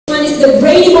the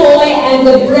Brady boy and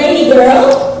the Brady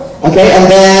girl. Okay, and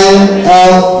then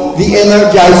the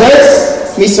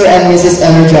Energizers, Mr. and Mrs.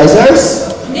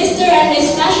 Energizers. Mr. and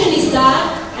Miss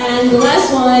Fashionista. And the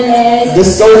last one is the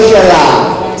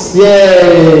Socialites.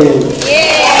 Yay!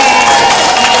 Yeah!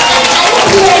 I don't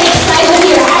hear any excitement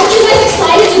here. Aren't you guys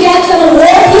excited to get some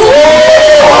award here?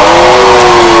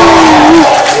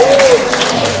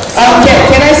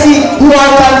 Can I see who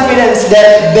are confident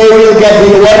that they will get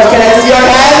the award? Can I see your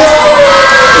hands?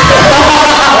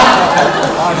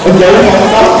 Okay,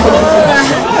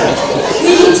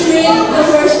 We need to read the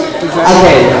first one.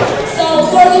 Okay. So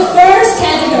for the first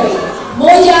category,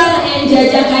 Mojang and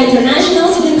Jajaka International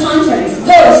Student Conference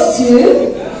goes to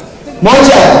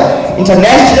Mojang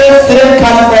International Student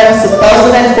Conference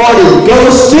 2040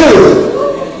 goes to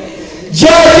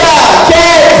Georgia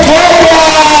California.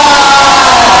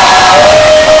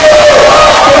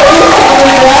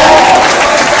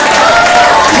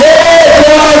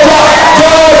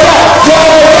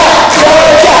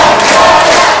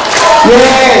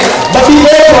 Yeah, but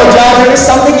before Georgia, there is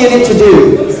something you need to do.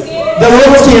 The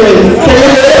room steering. Can you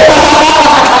do it?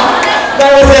 I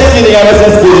was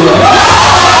just kidding.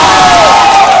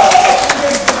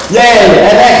 Yay,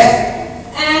 and next.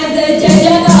 And the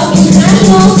Jajaka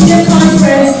International Student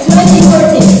Conference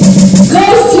 2014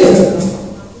 goes to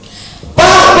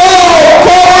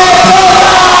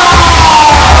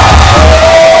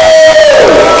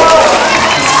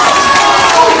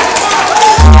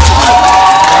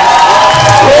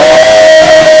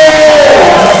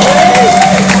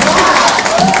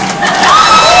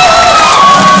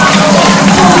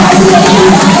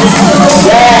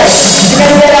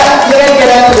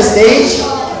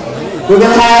We're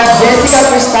going to have Jessica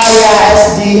Cristalia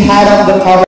as the head of the cover.